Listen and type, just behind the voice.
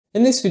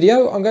In this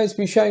video, I'm going to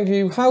be showing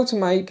you how to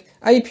make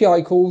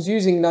API calls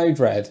using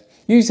node-red,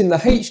 using the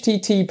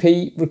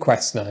HTTP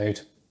request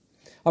node.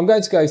 I'm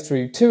going to go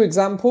through two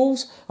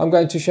examples. I'm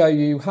going to show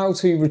you how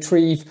to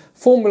retrieve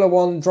Formula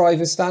 1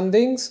 driver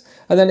standings,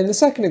 and then in the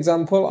second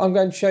example, I'm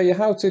going to show you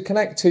how to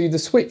connect to the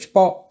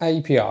SwitchBot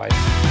API.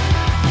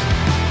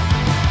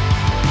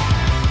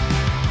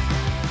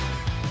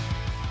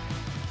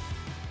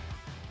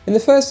 In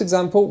the first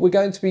example, we're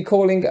going to be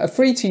calling a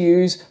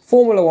free-to-use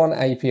Formula 1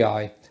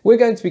 API. We're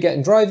going to be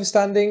getting driver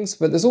standings,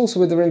 but there's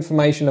also other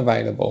information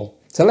available.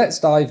 So let's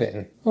dive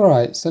in.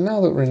 Alright, so now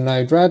that we're in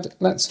node-red,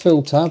 let's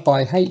filter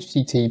by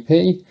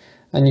HTTP,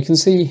 and you can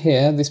see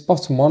here, this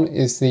bottom one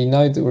is the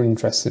node that we're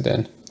interested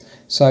in.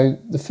 So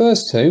the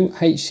first two,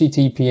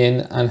 HTTP in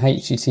and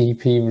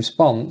HTTP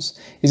response,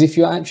 is if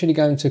you're actually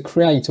going to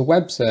create a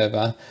web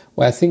server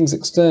where things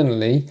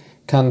externally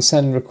can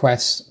send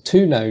requests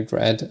to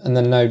node-red and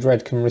then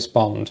node-red can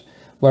respond.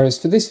 Whereas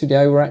for this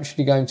video, we're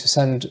actually going to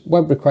send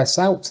web requests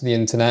out to the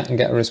internet and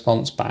get a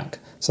response back.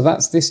 So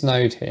that's this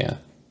node here.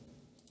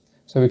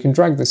 So we can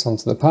drag this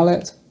onto the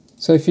palette.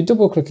 So if you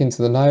double click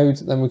into the node,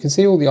 then we can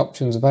see all the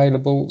options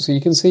available. So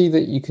you can see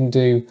that you can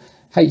do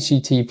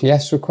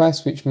HTTPS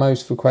requests, which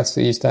most requests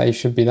these days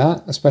should be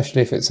that,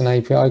 especially if it's an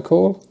API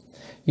call.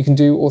 You can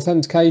do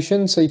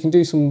authentication, so you can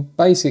do some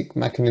basic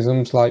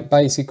mechanisms like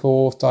basic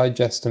auth,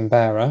 digest and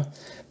bearer.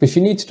 But if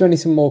you need to do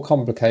anything more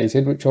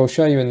complicated, which I'll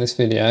show you in this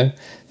video,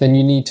 then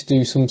you need to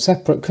do some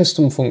separate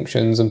custom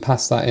functions and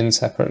pass that in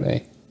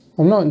separately.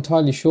 I'm not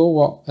entirely sure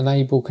what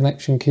enable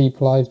connection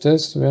keep live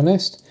does, to be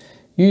honest.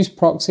 Use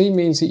proxy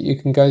means that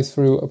you can go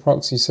through a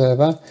proxy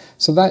server.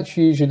 So that's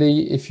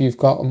usually if you've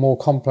got a more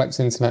complex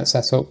internet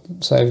setup.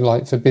 So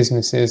like for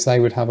businesses,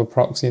 they would have a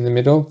proxy in the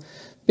middle.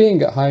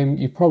 Being at home,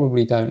 you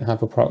probably don't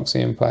have a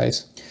proxy in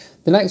place.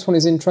 The next one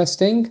is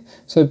interesting.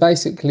 So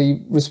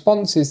basically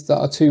responses that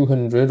are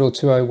 200 or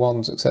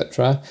 201s,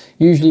 etc.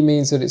 usually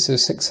means that it's a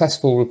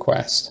successful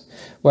request.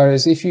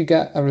 Whereas if you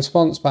get a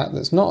response back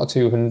that's not a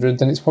 200,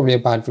 then it's probably a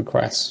bad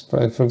request.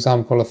 For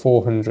example, a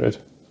 400.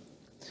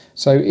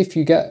 So if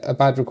you get a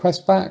bad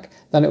request back,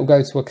 then it will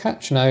go to a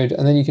catch node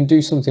and then you can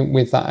do something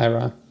with that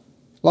error.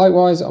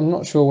 Likewise, I'm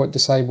not sure what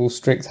disable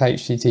strict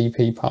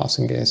HTTP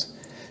parsing is.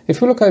 If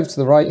we look over to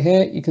the right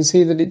here, you can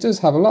see that it does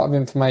have a lot of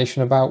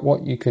information about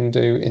what you can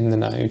do in the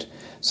node.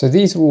 So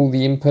these are all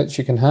the inputs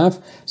you can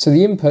have. So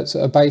the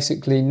inputs are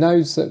basically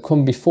nodes that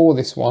come before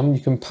this one.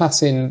 You can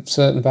pass in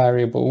certain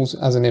variables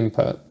as an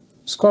input.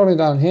 Scrolling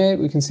down here,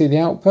 we can see the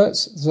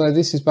outputs. So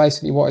this is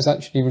basically what is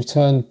actually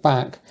returned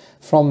back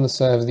from the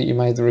server that you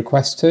made the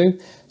request to.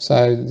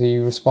 So the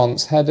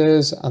response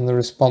headers and the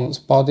response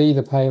body,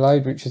 the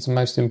payload, which is the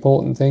most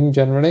important thing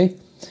generally.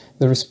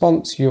 The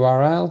response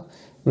URL,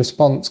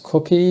 response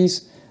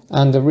cookies,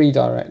 and a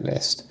redirect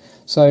list.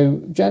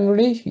 So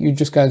generally, you're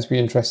just going to be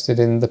interested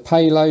in the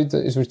payload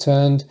that is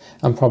returned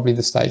and probably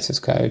the status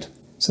code.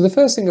 So the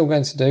first thing I'm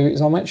going to do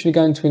is I'm actually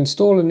going to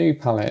install a new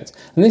palette,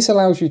 and this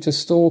allows you to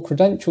store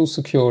credentials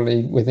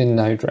securely within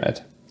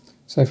node-red.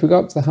 So if we go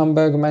up to the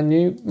hamburger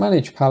menu,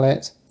 manage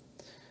palette,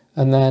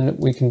 and then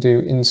we can do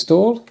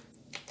install.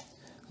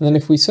 And then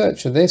if we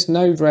search for this,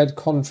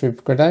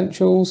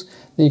 node-red-contrib-credentials,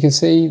 then you can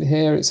see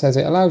here it says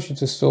it allows you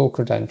to store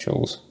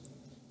credentials.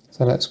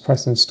 So let's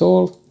press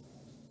install.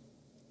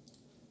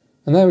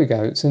 And there we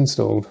go, it's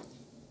installed.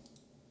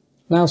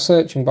 Now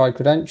searching by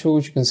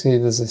credentials, you can see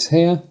there's this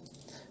here.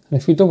 And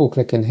if we double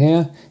click in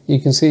here, you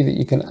can see that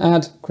you can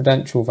add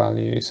credential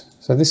values.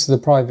 So this is the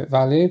private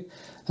value.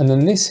 And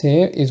then this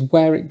here is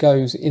where it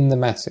goes in the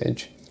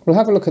message. We'll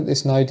have a look at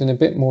this node in a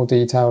bit more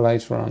detail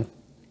later on.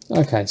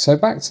 Okay, so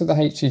back to the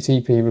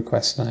HTTP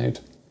request node.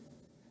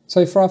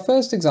 So for our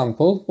first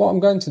example, what I'm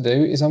going to do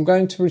is I'm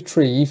going to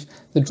retrieve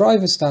the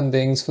driver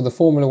standings for the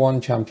Formula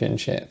 1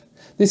 Championship.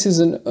 This is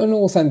an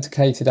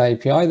unauthenticated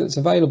API that's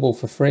available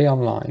for free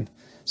online.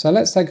 So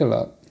let's take a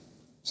look.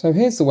 So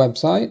here's the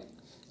website,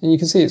 and you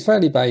can see it's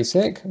fairly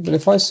basic, but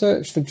if I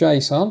search for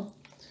JSON,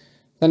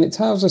 then it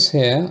tells us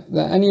here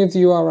that any of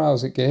the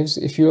URLs it gives,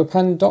 if you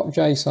append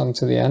 .json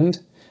to the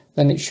end,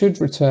 then it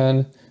should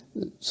return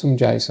some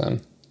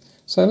JSON.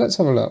 So let's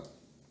have a look.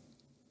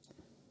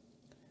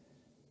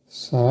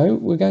 So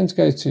we're going to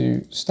go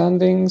to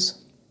standings,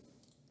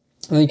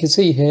 and you can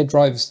see here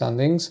driver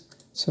standings.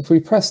 So if we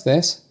press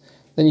this,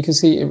 then you can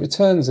see it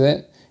returns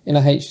it in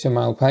a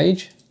HTML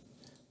page.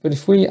 But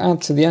if we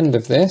add to the end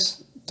of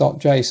this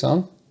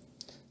 .json,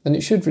 then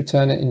it should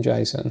return it in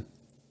JSON.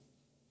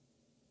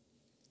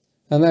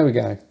 And there we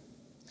go.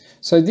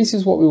 So this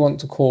is what we want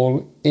to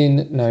call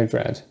in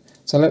node-red.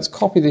 So let's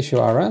copy this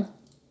URL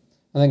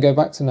and then go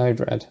back to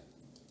node-red.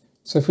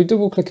 So if we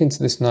double click into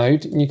this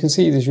node, and you can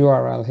see this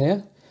URL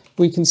here,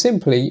 we can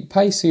simply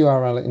paste the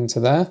URL into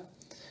there,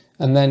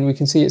 and then we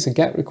can see it's a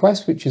GET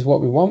request, which is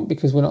what we want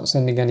because we're not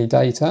sending any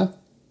data.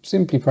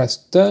 Simply press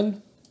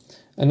done,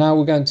 and now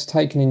we're going to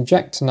take an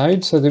inject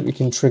node so that we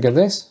can trigger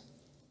this.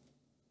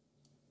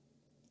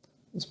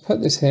 Let's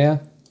put this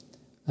here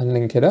and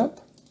link it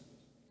up,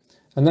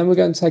 and then we're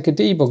going to take a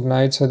debug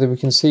node so that we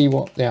can see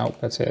what the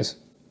output is.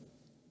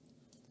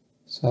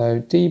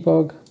 So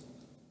debug,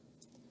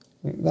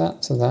 Link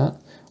that to that.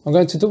 I'm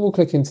going to double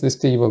click into this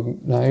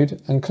debug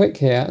node and click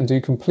here and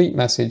do complete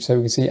message so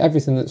we can see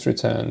everything that's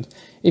returned.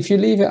 If you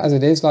leave it as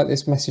it is, like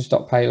this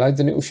message.payload,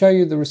 then it will show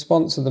you the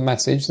response of the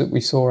message that we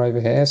saw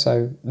over here,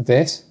 so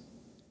this,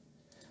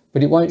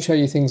 but it won't show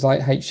you things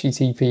like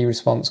HTTP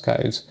response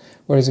codes.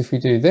 Whereas if we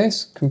do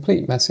this,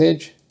 complete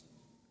message,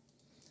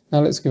 now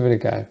let's give it a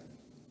go.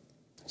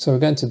 So we're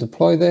going to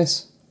deploy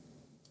this,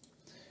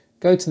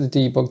 go to the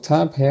debug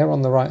tab here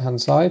on the right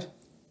hand side,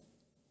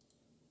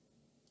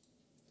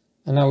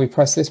 and now we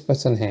press this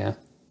button here.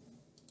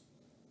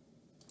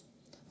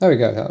 There we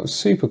go, that was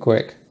super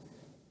quick.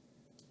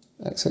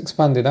 Let's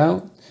expand it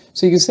out.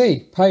 So you can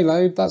see,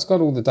 payload, that's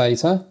got all the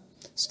data.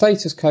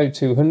 Status code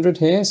 200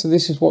 here, so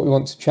this is what we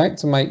want to check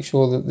to make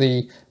sure that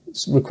the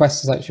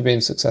request has actually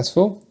been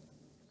successful.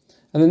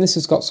 And then this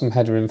has got some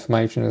header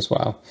information as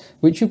well,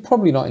 which you're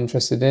probably not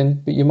interested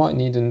in, but you might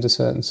need under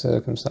certain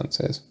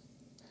circumstances.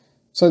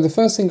 So the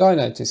first thing I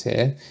notice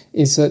here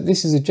is that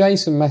this is a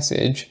JSON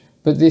message,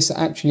 but this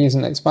actually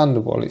isn't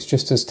expandable, it's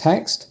just as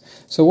text.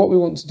 So what we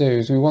want to do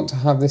is we want to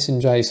have this in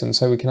JSON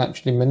so we can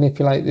actually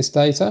manipulate this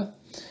data.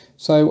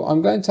 So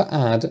I'm going to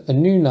add a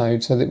new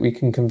node so that we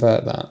can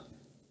convert that.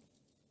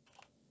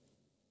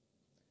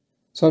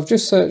 So I've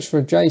just searched for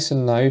a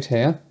JSON node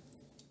here,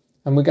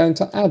 and we're going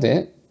to add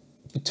it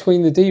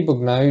between the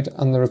debug node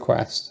and the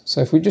request.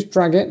 So if we just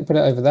drag it and put it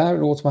over there,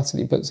 it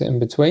automatically puts it in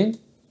between.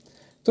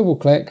 Double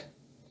click,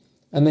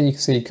 and then you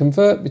can see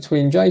convert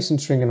between JSON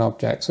string and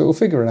object. So it will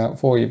figure it out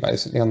for you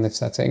basically on this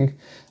setting.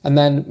 And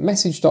then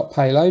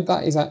message.payload,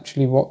 that is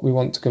actually what we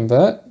want to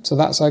convert. So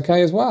that's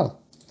okay as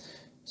well.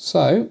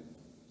 So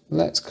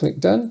let's click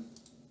done,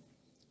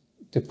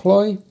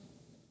 deploy.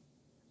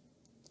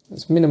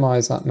 Let's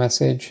minimize that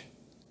message,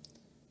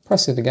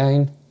 press it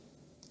again.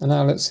 And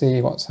now let's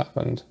see what's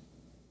happened.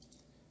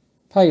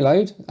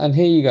 Payload, and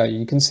here you go.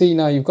 You can see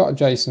now you've got a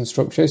JSON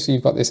structure. So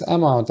you've got this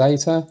MR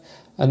data,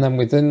 and then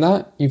within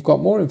that, you've got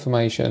more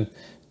information.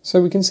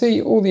 So we can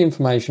see all the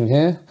information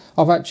here.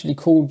 I've actually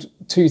called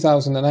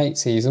 2008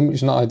 season, which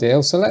is not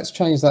ideal. So let's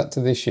change that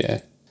to this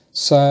year.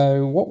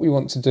 So what we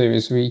want to do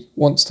is we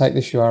want to take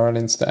this URL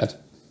instead.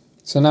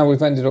 So now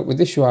we've ended up with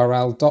this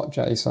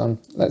URL.json.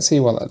 Let's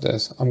see what that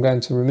does. I'm going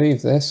to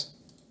remove this,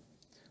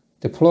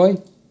 deploy,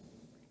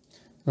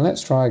 and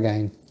let's try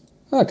again.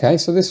 Okay,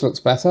 so this looks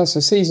better. So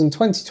season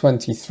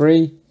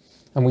 2023,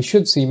 and we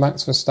should see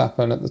Max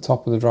Verstappen at the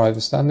top of the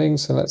driver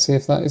standings. So let's see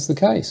if that is the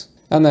case.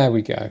 And there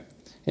we go.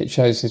 It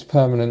shows his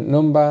permanent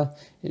number.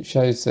 It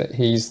shows that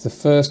he's the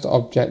first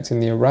object in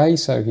the array,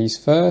 so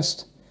he's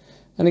first.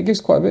 And it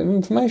gives quite a bit of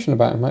information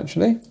about him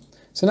actually.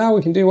 So now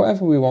we can do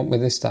whatever we want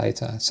with this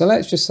data. So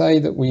let's just say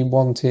that we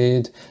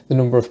wanted the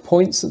number of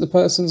points that the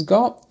person's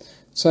got.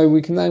 So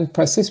we can then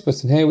press this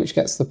button here, which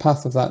gets the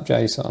path of that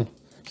JSON.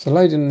 So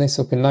loading this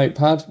up in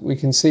Notepad, we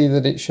can see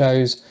that it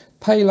shows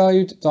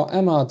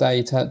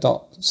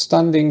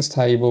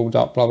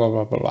payload.mrdata.standingstable.blah blah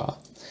blah blah blah.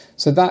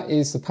 So that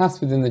is the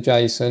path within the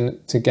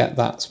JSON to get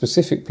that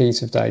specific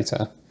piece of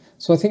data.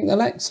 So I think the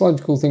next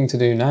logical thing to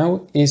do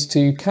now is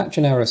to catch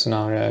an error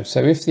scenario.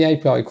 So if the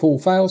API call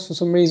fails for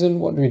some reason,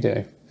 what do we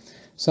do?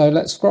 So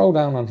let's scroll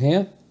down on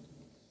here,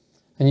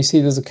 and you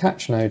see there's a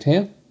catch node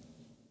here.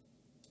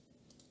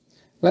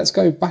 Let's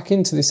go back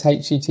into this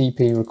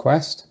HTTP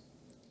request,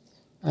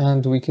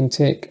 and we can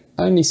tick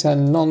only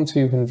send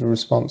non-200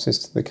 responses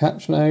to the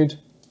catch node,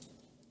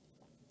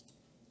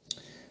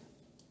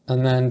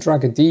 and then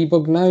drag a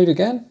debug node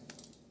again.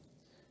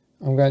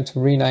 I'm going to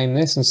rename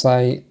this and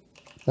say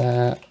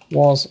there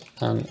was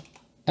an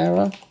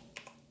error.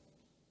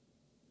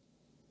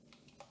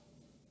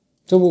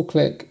 Double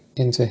click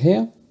into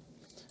here,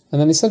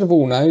 and then instead of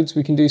all nodes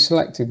we can do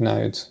selected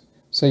nodes.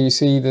 So you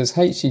see there's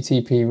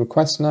HTTP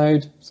request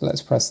node, so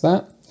let's press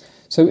that.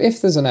 So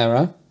if there's an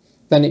error,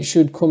 then it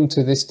should come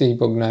to this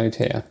debug node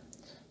here.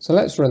 So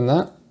let's run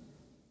that.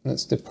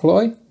 Let's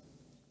deploy.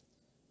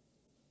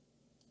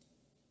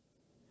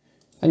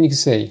 And you can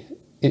see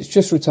it's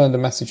just returned a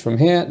message from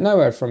here, no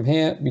error from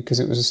here because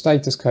it was a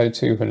status code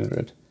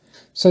 200.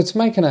 So to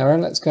make an error,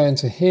 let's go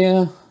into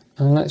here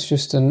and let's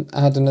just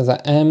add another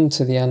M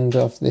to the end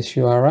of this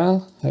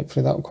URL.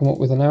 Hopefully that will come up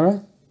with an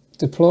error.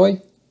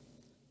 Deploy.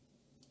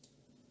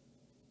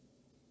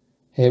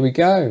 Here we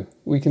go.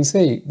 We can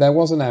see there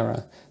was an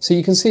error. So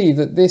you can see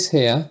that this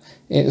here,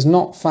 it has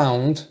not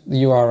found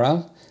the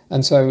URL,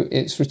 and so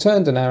it's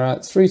returned an error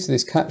through to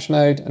this catch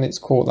node and it's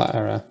caught that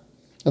error.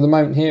 At the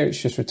moment here,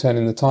 it's just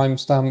returning the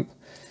timestamp,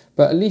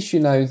 but at least you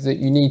know that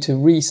you need to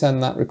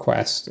resend that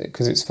request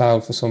because it's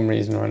failed for some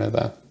reason or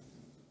another.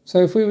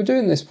 So if we were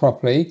doing this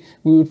properly,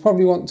 we would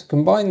probably want to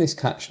combine this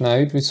catch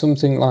node with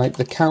something like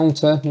the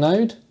counter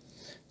node.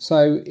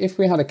 So if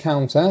we had a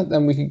counter,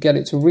 then we could get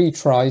it to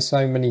retry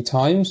so many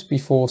times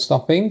before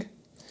stopping.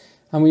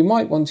 And we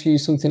might want to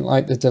use something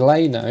like the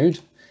delay node,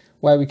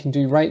 where we can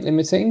do rate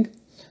limiting.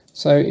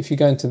 So if you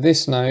go into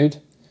this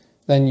node,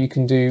 then you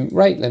can do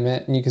rate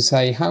limit, and you can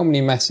say how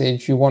many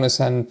messages you want to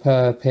send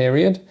per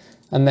period.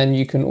 And then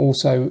you can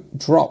also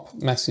drop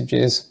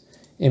messages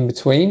in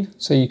between.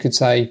 So you could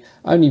say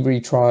only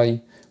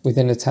retry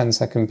within a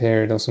 10-second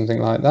period or something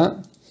like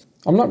that.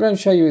 I'm not going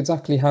to show you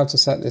exactly how to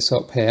set this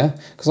up here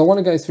because I want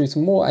to go through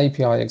some more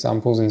API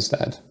examples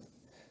instead.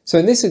 So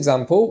in this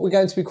example, we're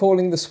going to be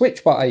calling the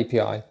SwitchBot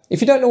API.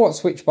 If you don't know what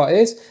SwitchBot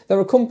is, they're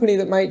a company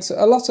that makes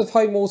a lot of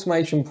home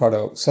automation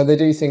products. So they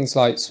do things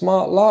like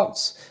smart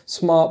locks,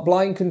 smart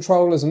blind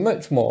controllers, and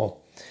much more.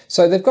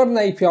 So they've got an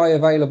API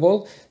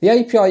available. The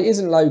API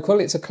isn't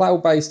local, it's a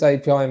cloud-based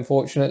API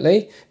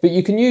unfortunately, but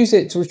you can use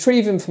it to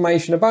retrieve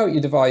information about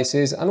your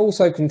devices and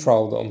also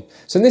control them.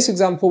 So in this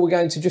example, we're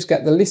going to just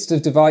get the list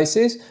of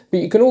devices,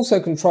 but you can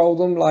also control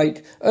them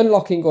like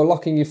unlocking or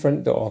locking your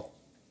front door.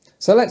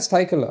 So let's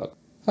take a look.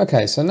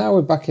 Okay, so now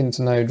we're back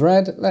into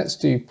node-red. Let's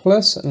do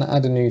plus and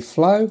add a new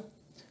flow,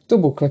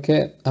 double click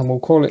it, and we'll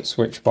call it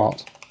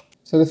SwitchBot.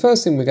 So the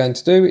first thing we're going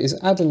to do is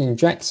add an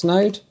inject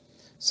node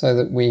so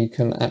that we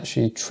can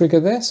actually trigger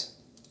this.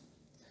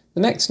 The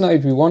next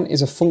node we want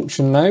is a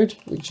function node,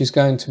 which is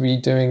going to be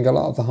doing a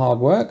lot of the hard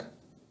work.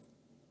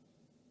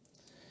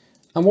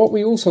 And what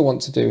we also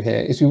want to do here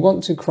is we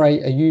want to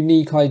create a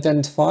unique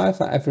identifier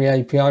for every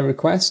API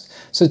request.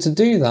 So to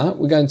do that,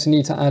 we're going to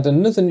need to add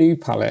another new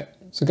palette.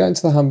 So go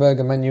into the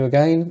hamburger menu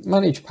again,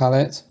 manage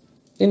palette,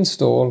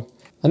 install,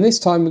 and this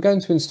time we're going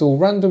to install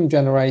random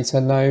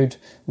generator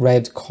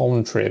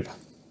node-red-contrib.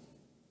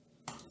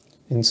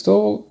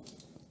 Install.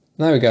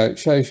 There we go, it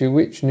shows you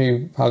which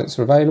new palettes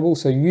are available.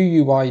 So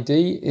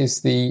UUID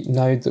is the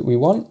node that we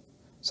want.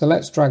 So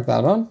let's drag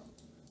that on.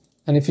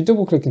 And if you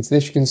double click into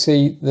this, you can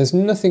see there's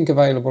nothing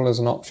available as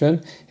an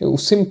option. It will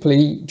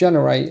simply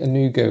generate a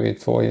new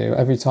GUID for you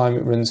every time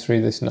it runs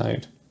through this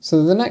node.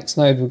 So the next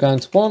node we're going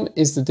to want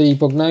is the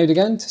debug node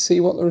again to see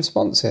what the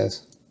response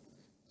is.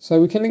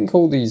 So we can link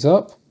all these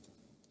up.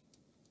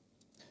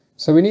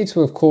 So we need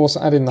to, of course,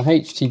 add in the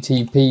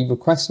HTTP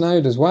request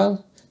node as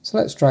well. So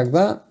let's drag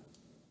that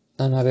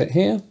and add it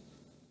here.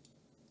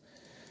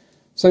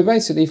 So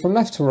basically from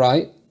left to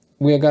right,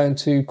 we are going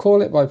to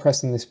call it by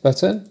pressing this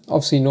button.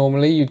 Obviously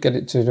normally you'd get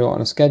it to do it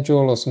on a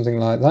schedule or something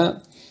like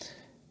that.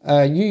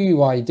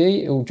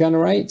 UUID it will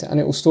generate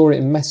and it will store it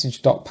in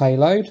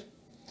message.payload.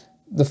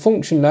 The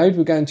function node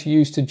we're going to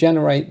use to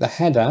generate the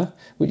header,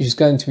 which is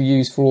going to be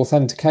used for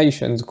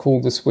authentication to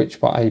call the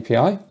SwitchBot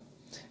API.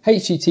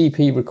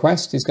 HTTP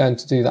request is going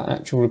to do that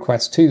actual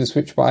request to the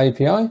SwitchBot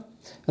API.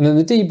 And then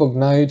the debug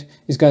node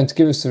is going to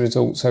give us the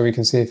result so we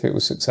can see if it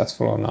was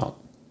successful or not.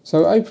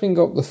 So opening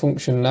up the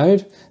function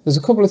node, there's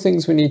a couple of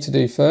things we need to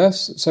do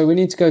first. So we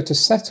need to go to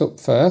setup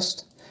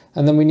first,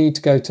 and then we need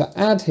to go to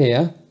add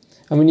here,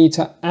 and we need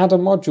to add a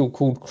module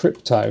called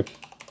crypto,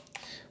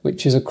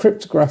 which is a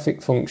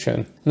cryptographic function.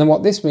 And then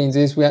what this means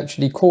is we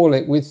actually call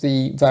it with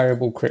the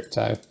variable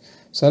crypto.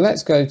 So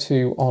let's go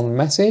to on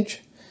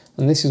message,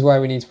 and this is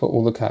where we need to put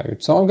all the code.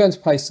 So I'm going to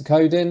paste the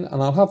code in,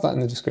 and I'll have that in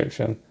the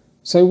description.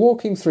 So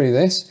walking through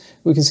this,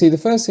 we can see the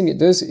first thing it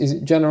does is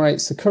it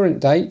generates the current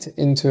date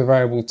into a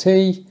variable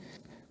t.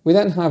 We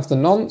then have the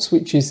nonce,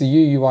 which is the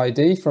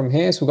UUID from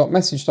here. So we've got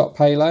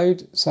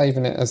message.payload,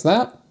 saving it as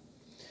that.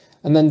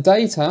 And then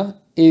data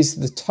is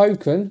the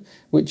token,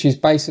 which is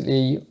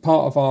basically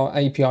part of our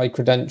API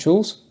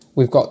credentials.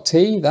 We've got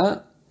T,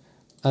 that,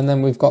 and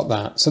then we've got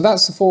that. So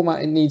that's the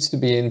format it needs to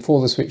be in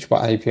for the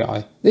SwitchBot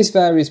API. This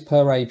varies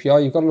per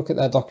API. You've got to look at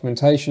their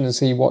documentation and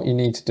see what you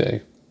need to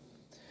do.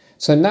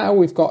 So now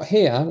we've got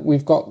here,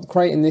 we've got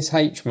creating this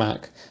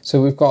HMAC.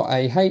 So we've got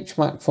a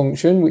HMAC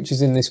function, which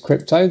is in this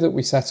crypto that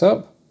we set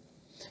up.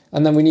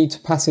 And then we need to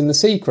pass in the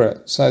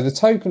secret. So the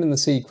token and the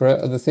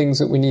secret are the things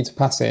that we need to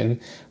pass in,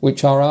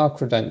 which are our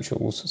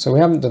credentials. So we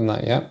haven't done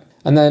that yet.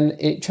 And then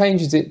it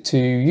changes it to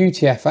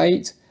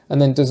UTF-8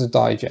 and then does a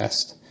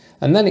digest.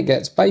 And then it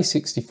gets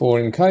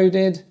base64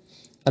 encoded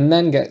and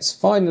then gets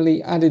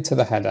finally added to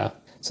the header.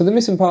 So the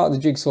missing part of the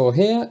jigsaw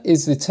here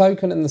is the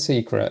token and the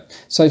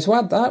secret. So to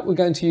add that, we're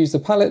going to use the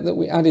palette that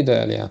we added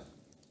earlier.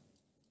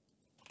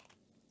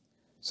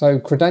 So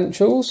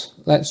credentials,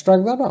 let's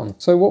drag that on.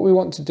 So what we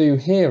want to do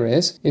here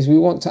is we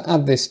want to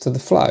add this to the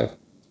flow.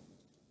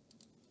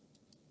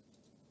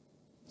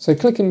 So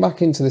clicking back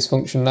into this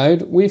function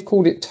node, we've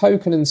called it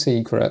token and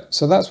secret.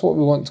 So that's what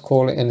we want to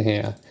call it in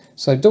here.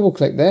 So double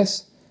click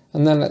this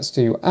and then let's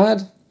do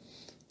add,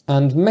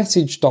 and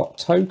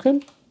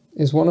message.token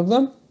is one of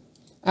them.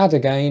 Add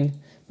again,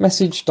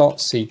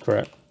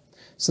 message.secret.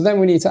 So then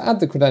we need to add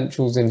the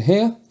credentials in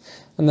here,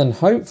 and then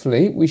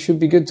hopefully we should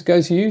be good to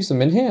go to use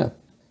them in here.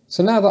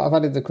 So now that I've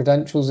added the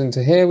credentials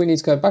into here, we need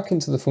to go back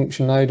into the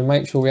function node and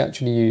make sure we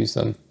actually use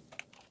them.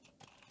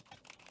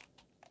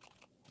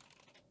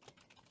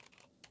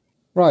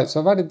 Right,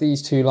 so I've added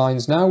these two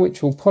lines now,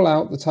 which will pull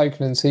out the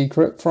token and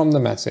secret from the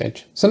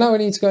message. So now we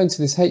need to go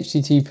into this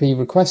HTTP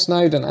request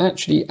node and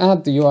actually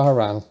add the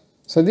URL.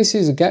 So this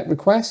is a GET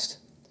request.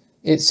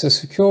 It's a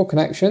secure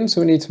connection,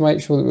 so we need to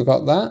make sure that we've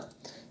got that.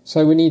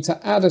 So we need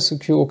to add a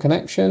secure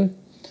connection.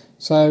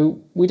 So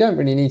we don't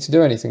really need to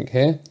do anything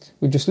here.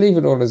 We just leave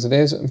it all as it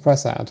is and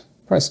press add.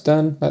 Press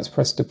done, let's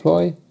press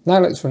deploy. Now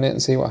let's run it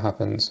and see what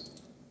happens.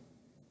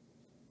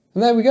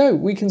 And there we go,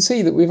 we can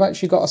see that we've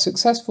actually got a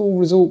successful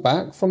result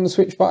back from the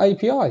SwitchBot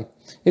API.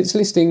 It's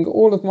listing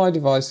all of my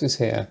devices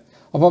here.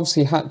 I've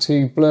obviously had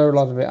to blur a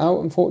lot of it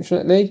out,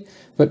 unfortunately,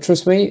 but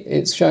trust me,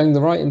 it's showing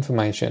the right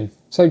information.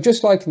 So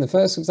just like in the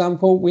first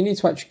example, we need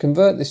to actually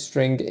convert this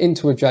string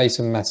into a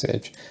JSON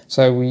message.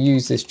 So we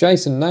use this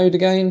JSON node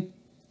again,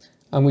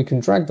 and we can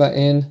drag that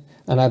in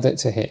and add it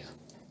to here.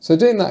 So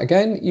doing that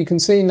again, you can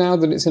see now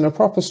that it's in a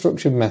proper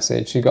structured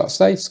message. You've got a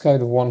status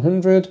code of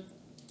 100,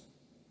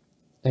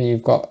 and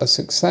you've got a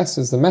success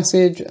as the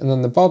message, and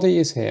then the body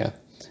is here.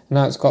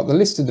 Now it's got the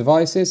list of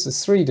devices,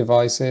 there's 3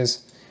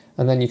 devices,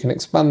 and then you can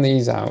expand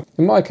these out.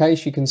 In my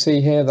case, you can see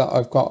here that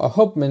I've got a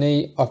hub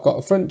mini, I've got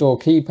a front door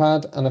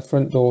keypad and a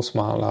front door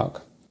smart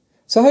lock.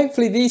 So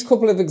hopefully these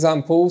couple of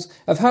examples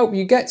have helped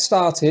you get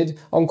started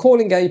on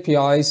calling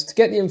APIs to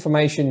get the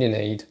information you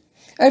need.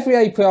 Every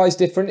API is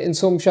different in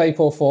some shape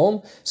or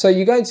form, so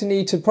you're going to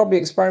need to probably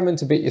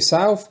experiment a bit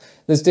yourself.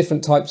 There's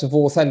different types of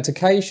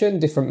authentication,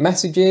 different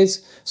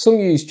messages. Some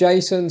use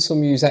JSON,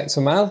 some use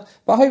XML,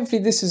 but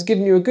hopefully this has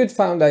given you a good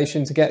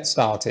foundation to get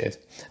started.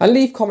 And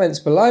leave comments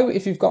below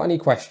if you've got any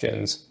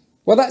questions.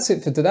 Well, that's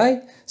it for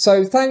today,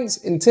 so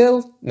thanks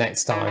until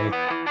next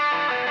time.